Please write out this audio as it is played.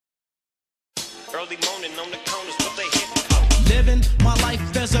Early morning on the corners, what they hit. Living my life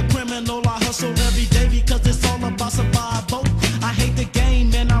as a criminal, I hustle every day because it's all about survival. I hate the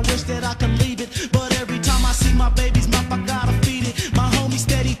game and I wish that I could leave it, but every time I see my baby's mouth, I gotta feed it. My homie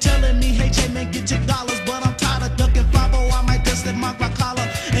steady telling me, hey Jay man, get your dollars, but I'm tired of ducking 5-0. I might just let my collar,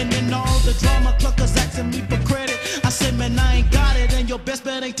 and then all the drama cluckers asking me for credit. I said, man, I ain't got it, and your best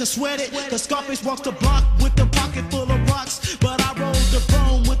bet ain't to sweat it. Cause Scarface walks the block with the pocket full of rocks, but I roll the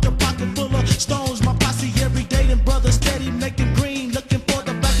bone with the pocket full of stones. My posse every day, them brothers steady making green, looking for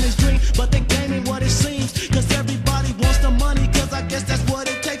the black man's dream, but they game ain't what it seems. Cause everybody wants the money, cause I guess that's what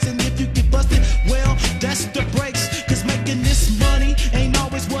it takes. And if you get busted, well, that's the breaks. Cause making this money ain't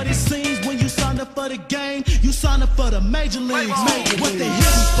always what it seems. When you sign up for the game, you sign up for the major leagues. What they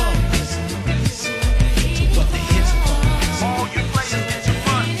hitting for? What they hitting for? All you players get your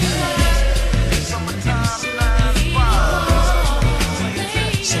money. Summertime, 9 to 5. So what they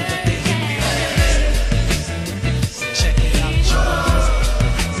hitting for? Check it out, y'all.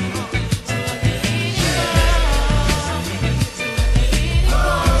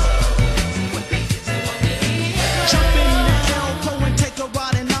 Jump in the Elko and take a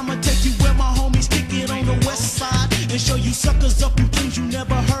ride, and I'ma take you where my homies kick it on the west side, and show you suckers up in things you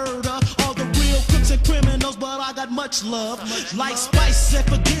never heard of. All the real crooks and criminals, but I got much love. Like Spice said,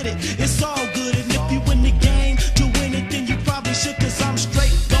 forget it, it's all good. And if you in the game to win it, then you probably should, cause I'm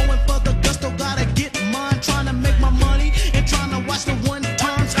straight going for the gusto. Gotta get mine, trying to make my money and trying to watch the one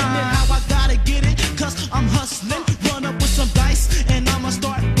times. And then how I gotta get it, cause I'm hustling. Run up with some dice and I'ma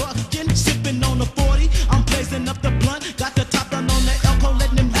start bucking, sipping on the 40. I'm blazing up the blunt, got the top down on the Elko,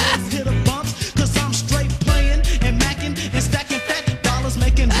 letting them heads hit the bumps. Cause I'm straight playing and macking and stacking fat dollars,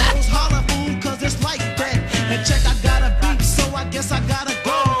 making hoes holler fool, cause it's like that. And check, I got a beat, so I guess I gotta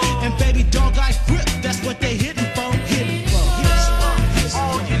go. And baby dog, I grip, that's what they hitting for. Hitting for.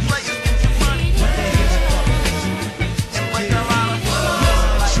 All you players get your money. What they hitting for? And make a lot of fun.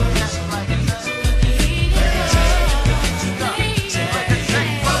 Like that, like that. Like a check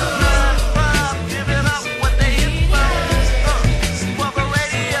for the 9 to 5. Give it up what they hit for. For the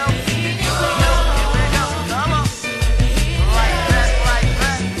radio. Here we go. Come on. Like that, like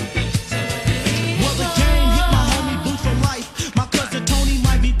that. Well, the game hit my homie Boo for life. My cousin Tony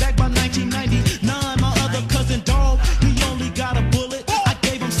might be back by 1999. My other cousin Dog, he only got a bullet. I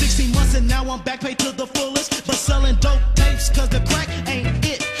gave him 16 months and now I'm back paid to the fullest. But selling dope tapes, cause the crack ain't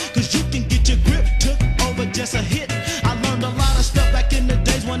it. Cause you can get your grip took over just a hit. I learned a lot of stuff back in the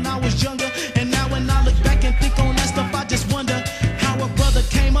days when I was younger. And now when I look back and think on that stuff, I just wonder how a brother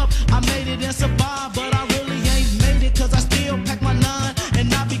came up. I made it and survived.